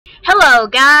Hello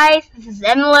guys, this is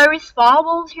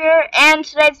unavailable here, and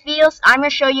today's videos I'm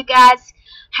going to show you guys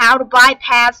how to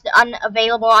bypass the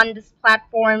unavailable on this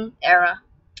platform era.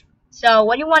 So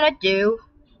what you want to do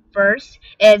first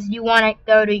is you want to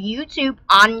go to YouTube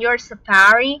on your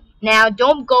Safari. Now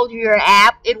don't go to your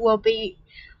app, it will be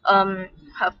a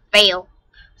fail.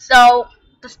 So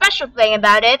the special thing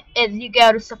about it is you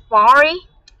go to Safari,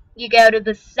 you go to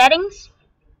the settings,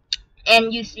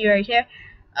 and you see right here,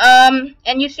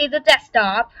 and you see the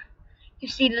desktop. You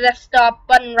see the desktop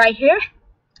button right here.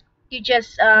 You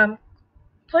just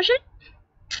push it,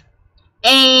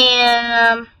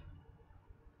 and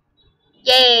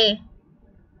yay!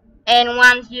 And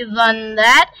once you've done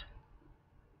that,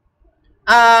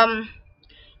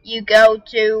 you go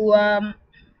to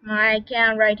my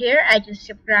account right here. I just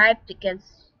subscribed because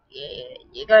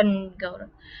you're gonna go to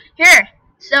here.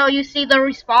 So you see the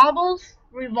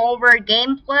revolver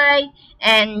gameplay,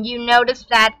 and you notice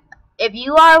that if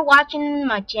you are watching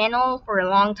my channel for a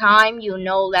long time, you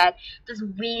know that this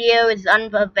video is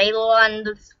unavailable on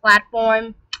this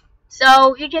platform.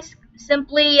 So you just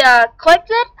simply click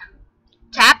it,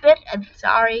 tap it, I'm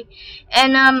sorry,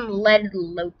 and let it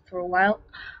load for a while.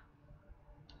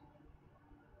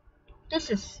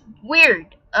 This is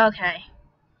weird. Okay.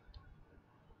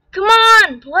 Come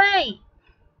on, play!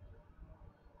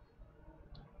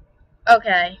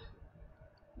 Okay.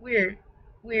 Weird.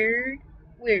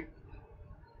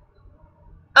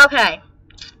 Okay.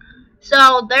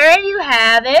 So there you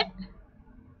have it.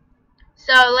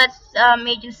 So let's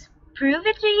me just prove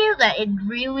it to you that it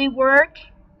really worked.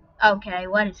 Okay,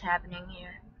 what is happening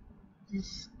here?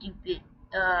 This stupid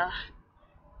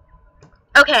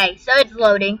Okay, so it's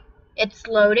loading. It's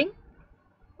loading.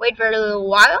 Wait for a little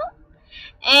while.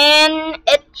 And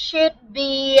it should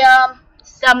be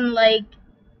some like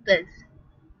this.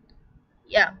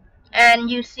 Yeah. And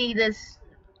you see this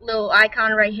little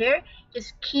icon right here.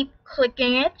 Just keep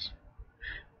clicking it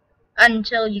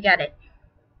until you get it.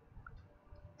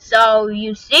 So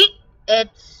you see,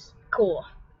 it's cool.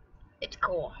 It's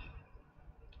cool.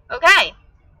 Okay.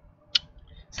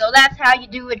 So that's how you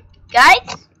do it,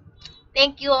 guys.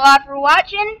 Thank you a lot for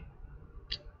watching.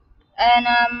 And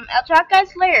I'll talk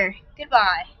guys later.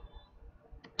 Goodbye.